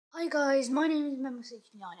Hi guys, my name is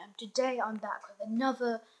Memo69 and today I'm back with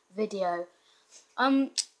another video.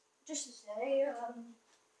 Just to say,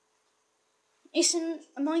 it's a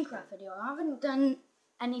Minecraft video. I haven't done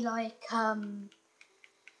any I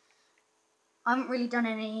haven't really done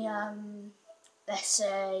any, let's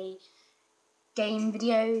say, game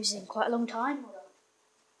videos in quite a long time.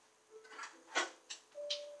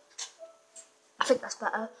 I think that's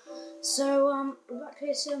better. So, we're back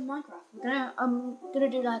here to Minecraft. I'm gonna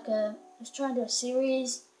do let's try and do a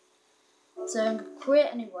series. So I'm gonna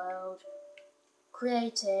create a new world,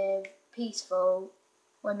 creative, peaceful.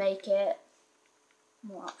 We'll make it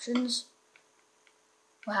more options.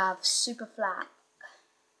 We'll have super flat.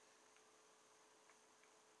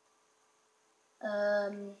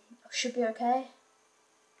 Should be okay.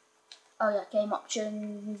 Oh yeah, game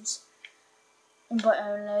options. Invite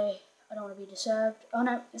only. I don't want to be disturbed. Oh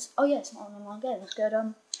no, it's not an online game. That's good.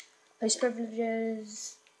 Host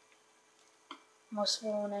privileges. Mouse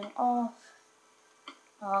warning off.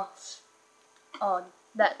 On.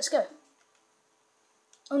 Let's go.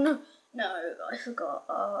 Oh no, I forgot.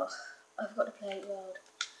 I forgot to play world.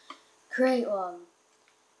 Create one.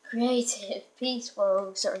 Creative,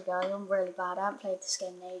 peaceful. Sorry guys, I'm really bad. I haven't played this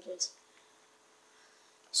game in ages.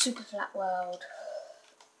 Super flat world.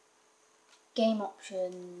 Game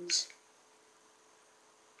options.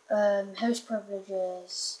 Host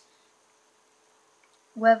privileges.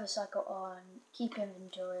 Weather cycle on. Keep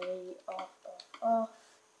inventory off.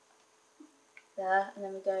 There, and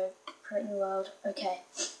then we go create new world. Okay,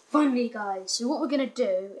 finally guys, so what we're going to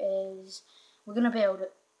do is we're going to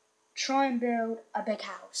try and build a big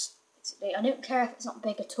house. Basically, I don't care if it's not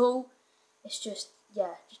big at all, it's just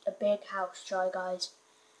a big house. Try guys.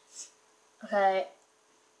 Okay.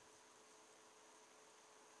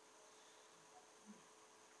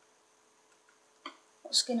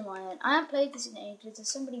 What skin am I in? I haven't played this in ages. Has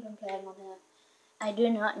somebody been playing on here? I do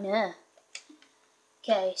not know.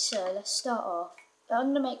 Okay, so let's start off.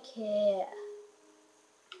 I'm going to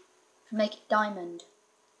make it diamond.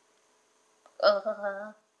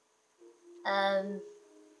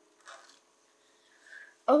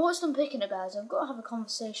 Whilst I'm picking it, guys, I've got to have a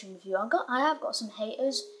conversation with you. I have got some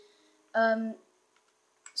haters.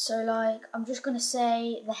 So I'm just going to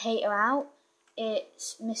say the hater out.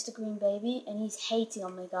 It's Mr. Green Baby, and he's hating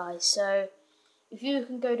on me, guys. So if you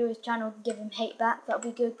can go to his channel and give him hate back, that'll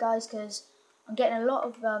be good, guys, because I'm getting a lot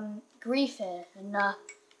of grief here, and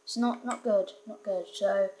it's not good.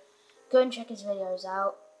 So go and check his videos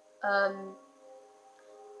out,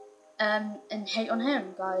 and hate on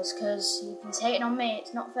him, guys, because if he's hating on me,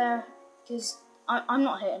 it's not fair, because I'm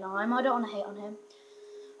not hating on him. I don't want to hate on him.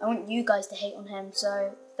 I want you guys to hate on him,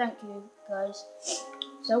 so thank you, guys.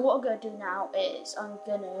 So what I'm going to do now is I'm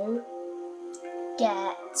going to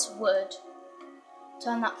get wood.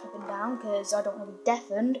 Turn that flipping down, because I don't want to be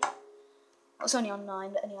deafened. It's only on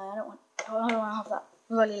 9, but anyway, I don't want to have that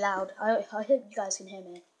really loud. I hope you guys can hear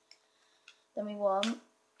me. Then we want,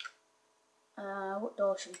 what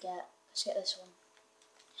door should we get? Let's get this one.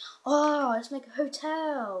 Oh, let's make a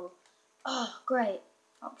hotel. Oh, great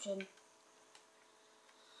option.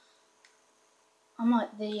 I'm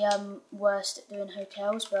like the worst at doing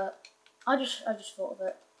hotels, but I just thought of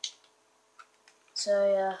it. So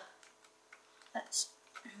yeah, let's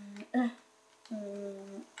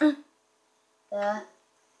there.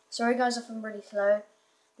 Sorry guys if I'm really slow.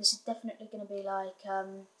 This is definitely going to be like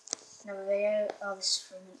another video. Oh, this is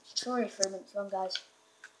 3 minutes. It's already 3 minutes long, guys.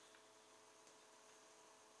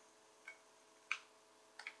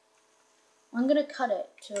 I'm going to cut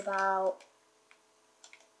it to about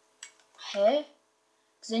here,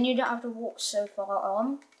 because then you don't have to walk so far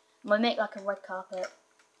on. I'm going to make like a red carpet.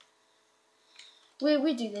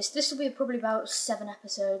 We do this. This will be probably about 7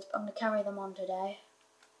 episodes, but I'm going to carry them on today.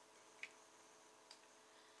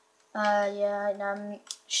 And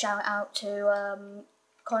shout out to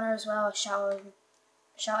Connor as well. Shout him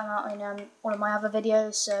out in all of my other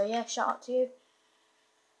videos. So yeah, shout out to you.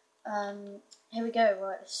 Here we go.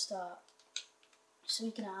 Right, let's start. So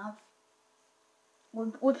we can have.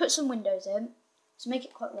 We'll put some windows in to make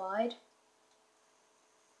it quite wide,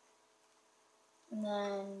 and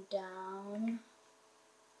then down.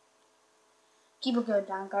 Keep on going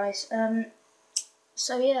down, guys.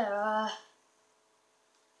 So yeah.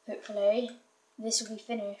 Hopefully, this will be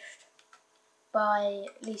finished by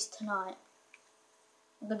at least tonight.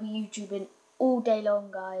 I'm going to be YouTubing all day long,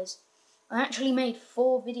 guys. I actually made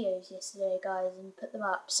 4 videos yesterday, guys, and put them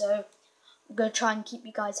up. So, I'm going to try and keep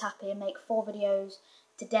you guys happy and make 4 videos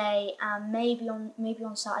today, and maybe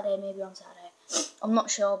on Saturday, I'm not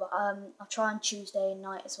sure, but I'll try on Tuesday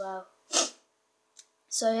night as well.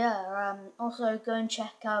 So yeah, also go and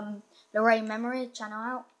check Lorraine Memory channel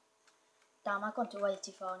out. Damn, I've gone to way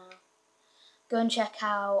too far now. Go and check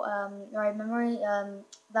out Lorraine Memory.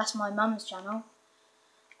 That's my mum's channel.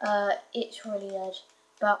 It's really good,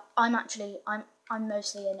 but I'm mostly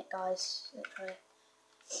in it, guys. Literally.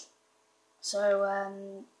 So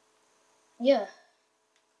yeah.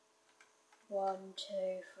 1,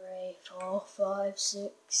 2, 3, 4, 5,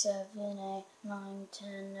 6, 7, 8, 9,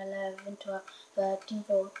 10, 11, 12, 13,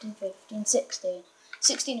 14, 15, 16.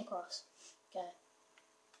 16 across. Okay.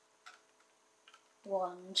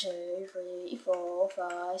 1, 2, 3, 4,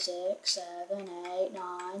 5, 6, 7, 8,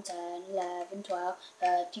 9, 10, 11, 12,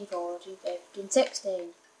 13, 14, 15,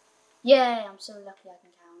 16. Yay, I'm so lucky I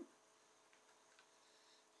can count.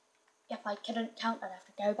 If I couldn't count, I'd have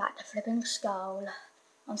to go back to flipping school.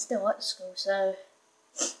 I'm still at school, so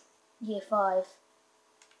year 5.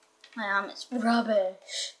 It's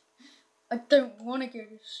rubbish. I don't want to go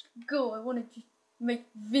to school. I want to just make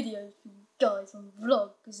videos for you guys on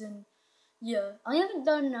vlogs and yeah. I haven't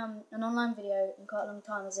done an online video in quite a long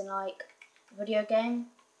time, as in like a video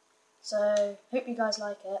game. So hope you guys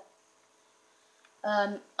like it.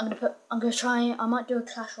 I might do a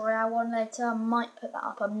Clash Royale one later. I might put that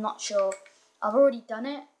up. I'm not sure. I've already done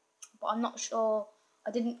it, but I'm not sure. I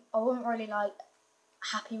wasn't really like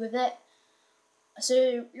happy with it.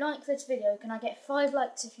 So like this video. Can I get 5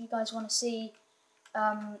 likes if you guys want to see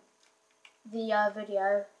the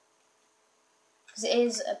video? Because it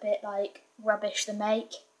is a bit like rubbish to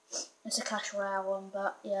make. It's a Clash Royale one,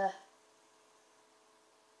 but yeah.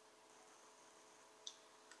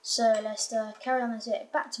 So let's carry on this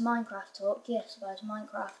bit. Back to Minecraft talk. Yes, guys,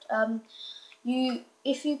 Minecraft.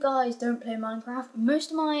 If you guys don't play Minecraft,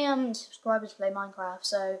 most of my subscribers play Minecraft,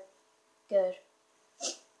 so good.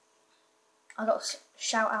 I got a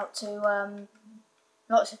shout out to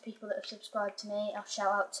lots of people that have subscribed to me. I'll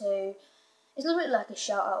shout out to. It's a little bit like a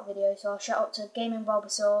shout out video, so I'll shout out to Gaming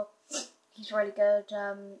Bulbasaur. He's really good.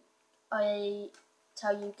 I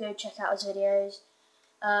tell you, go check out his videos.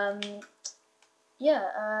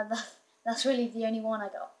 Yeah, that's really the only one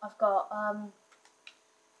I've got.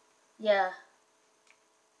 Yeah.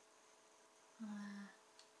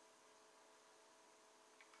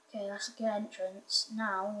 Okay, that's a good entrance.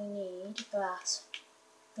 Now we need glass.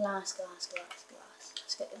 Glass.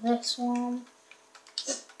 Let's get this one.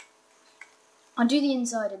 I'll do the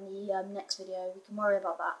inside in the next video. We can worry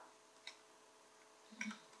about that.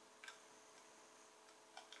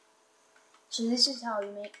 So this is how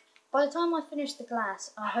you make. By the time I finish the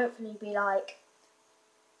glass, I'll hopefully be like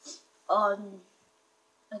on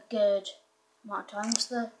a good amount of time. What's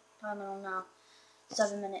the timer on now?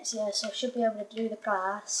 7 minutes. Yeah, so I should be able to do the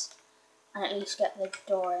glass and at least get the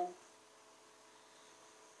door in.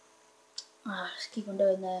 Just keep on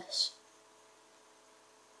doing this.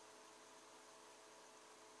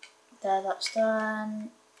 There, that's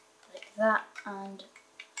done. Like that, and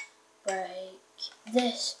break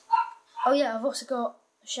this. Oh yeah, I've also got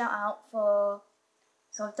a shout out for.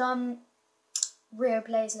 So I've done Rio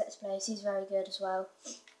Plays Let's Plays. He's very good as well.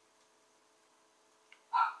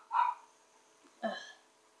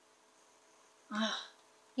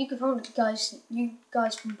 You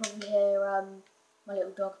guys can probably hear my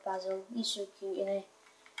little dog Basil. He's so cute, you know.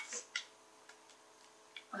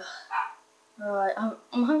 Alright,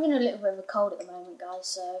 I'm having a little bit of a cold at the moment, guys,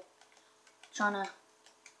 so trying to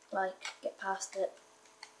like get past it.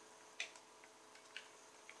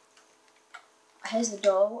 Here's the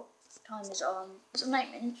door. Time is on. It's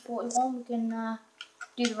 8 minutes 41. We can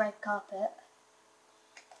do the red carpet.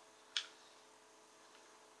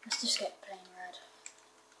 Let's just get plain red.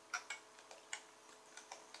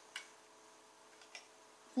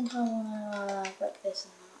 I think I want to break this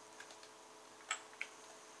and that.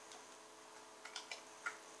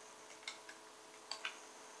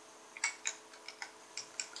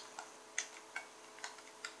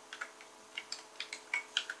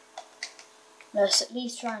 Let's at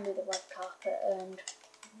least try and do the red carpet and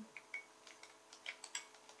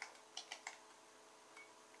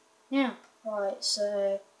yeah, right,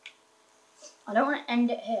 so I don't want to end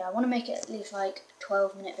it here. I want to make it at least like a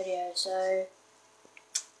 12-minute video, so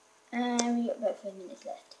we got about 5 minutes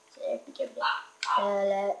left. So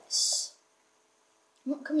let's.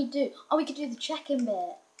 What can we do? Oh, we could do the check-in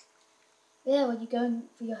bit. Yeah, when you're going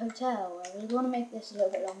for your hotel. I really want to make this a little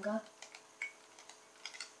bit longer.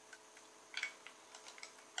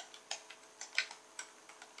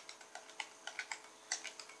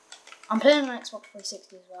 I'm playing on Xbox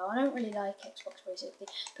 360 as well. I don't really like Xbox 360.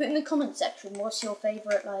 Put in the comment section what's your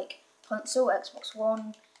favourite like console. Xbox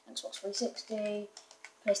One, Xbox 360,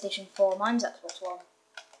 PlayStation 4. Mine's Xbox One.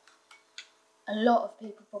 a lot of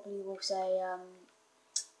people probably will say,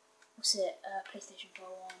 what's it, PlayStation 4,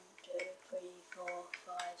 1, 2, 3, 4,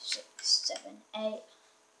 5, 6, 7, 8, you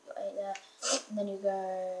got 8 there, and then you go,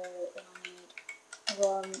 then I need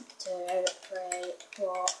 1, 2, 3,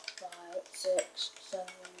 4, 5, 6, 7,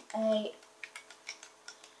 8,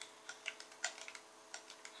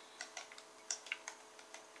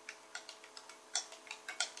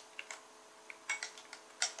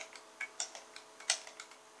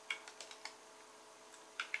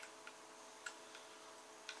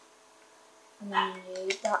 and then you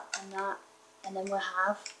need that, and then we'll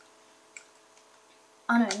have,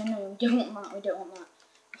 oh no, we don't want that,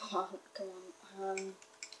 oh, come on,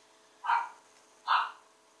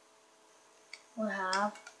 we'll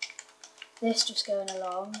have this just going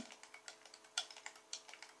along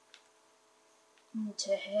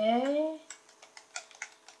into here,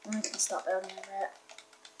 and we can start building over it,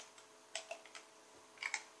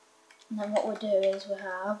 and then what we'll do is we'll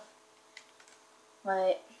have,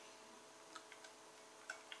 wait,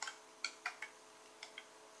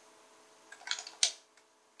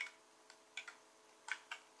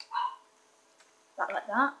 like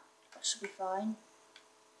that should be fine.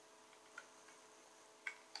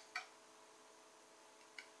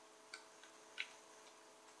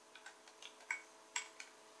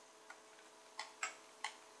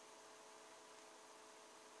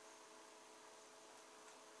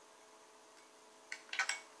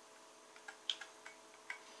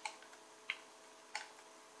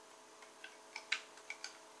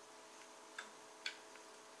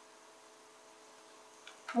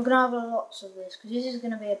 We're gonna have lots of this because this is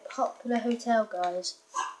gonna be a popular hotel, guys.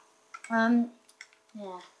 Yeah,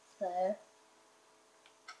 so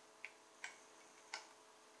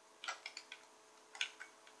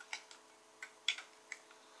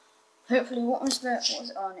hopefully, what was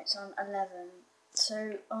it on? It's on 11.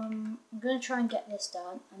 So I'm gonna try and get this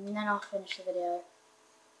done, and then I'll finish the video.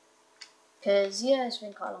 Cause yeah, it's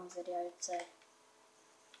been quite a long video, I'd say.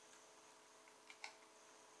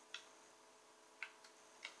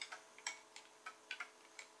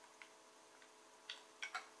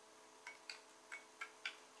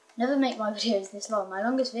 Never make my videos this long. My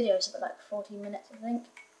longest video is about like 14 minutes, I think.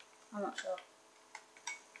 I'm not sure.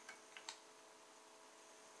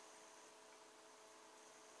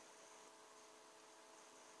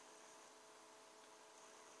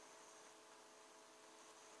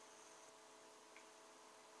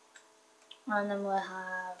 And then we'll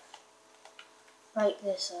have break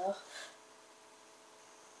this off.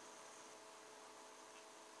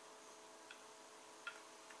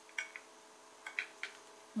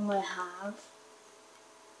 And we'll have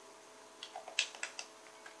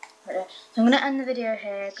right there. So I'm gonna end the video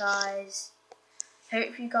here, guys.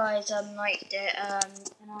 Hope you guys liked it,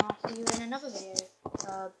 and I'll see you in another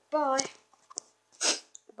video. Bye.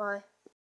 Bye.